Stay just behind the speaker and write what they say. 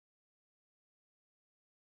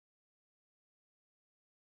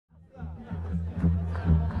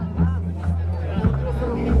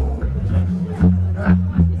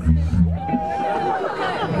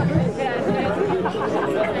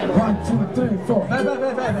4.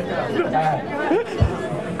 Vai.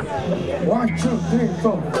 1, 2, 3,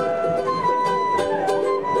 4.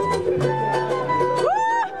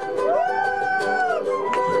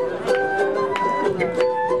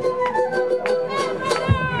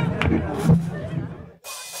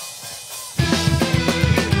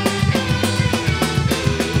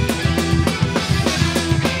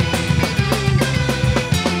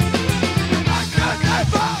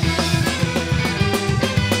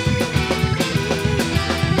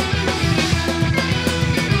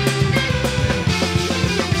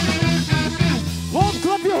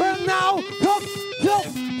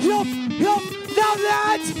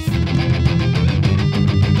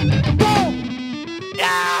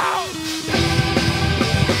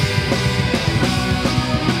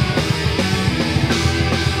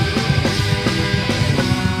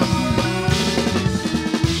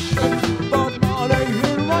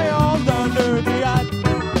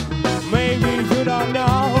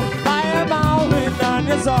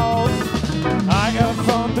 I have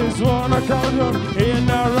found this one accordion in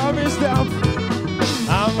a rubbish dump.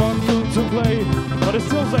 I want them to play, but it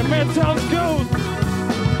still say, man, sounds good.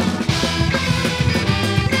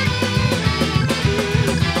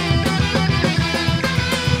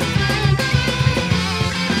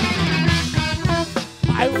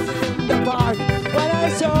 I was in the park when I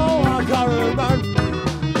saw a caravan.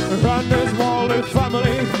 Run this small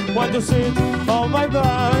family went to sit on my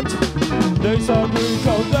bench. They said we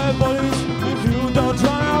call the police if you don't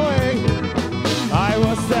run away. I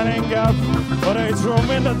was standing up, but they threw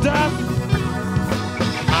me in the death.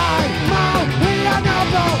 I'm out here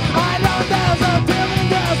now, I know there's a feeling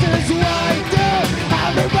this is what I do.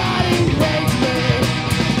 Everybody hates me.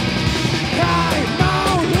 I'm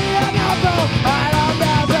out here now, I know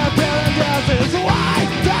there's a feeling this is what I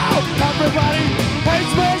do. Everybody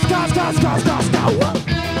hates me. Go.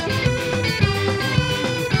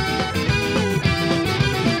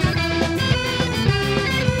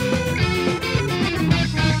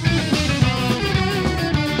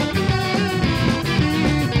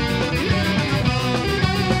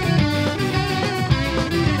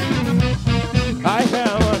 I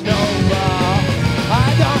am a nova, I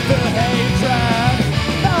don't feel hatred.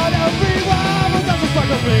 Not everyone was just fuck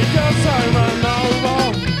with me, 'cause I'm a nova.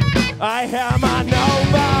 I am a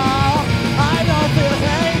nova, I don't feel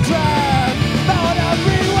hatred. Not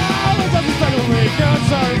everyone was just fuck with me,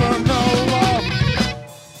 'cause I'm a nova.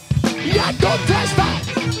 Yeah, don't test that.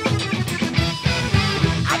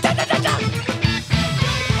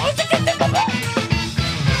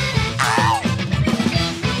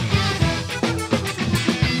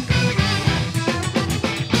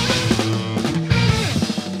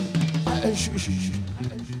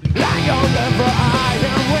 I don't remember I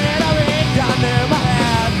am when I'm in down in my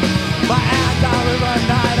head. My hands are in my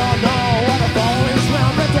I don't know what the phone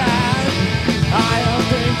smell pretend. I am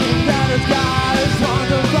thinking that it's God is one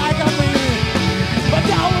to like on me. But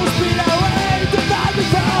that will speed away to find the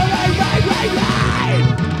phone and right.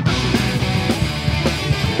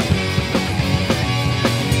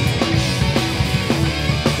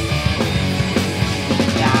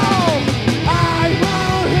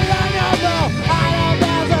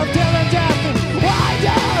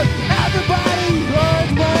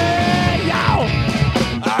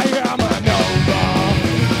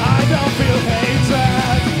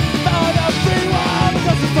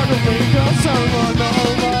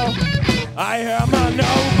 I am a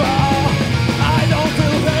nova, I don't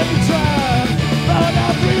feel hatred. But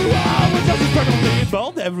everyone was just expecting me.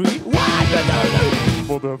 But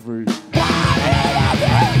everyone,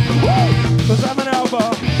 cause I'm a nova.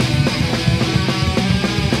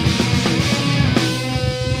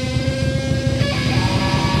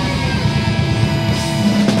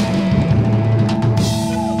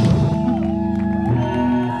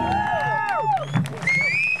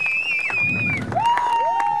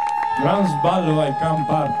 Gran sballo ai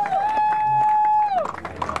campar.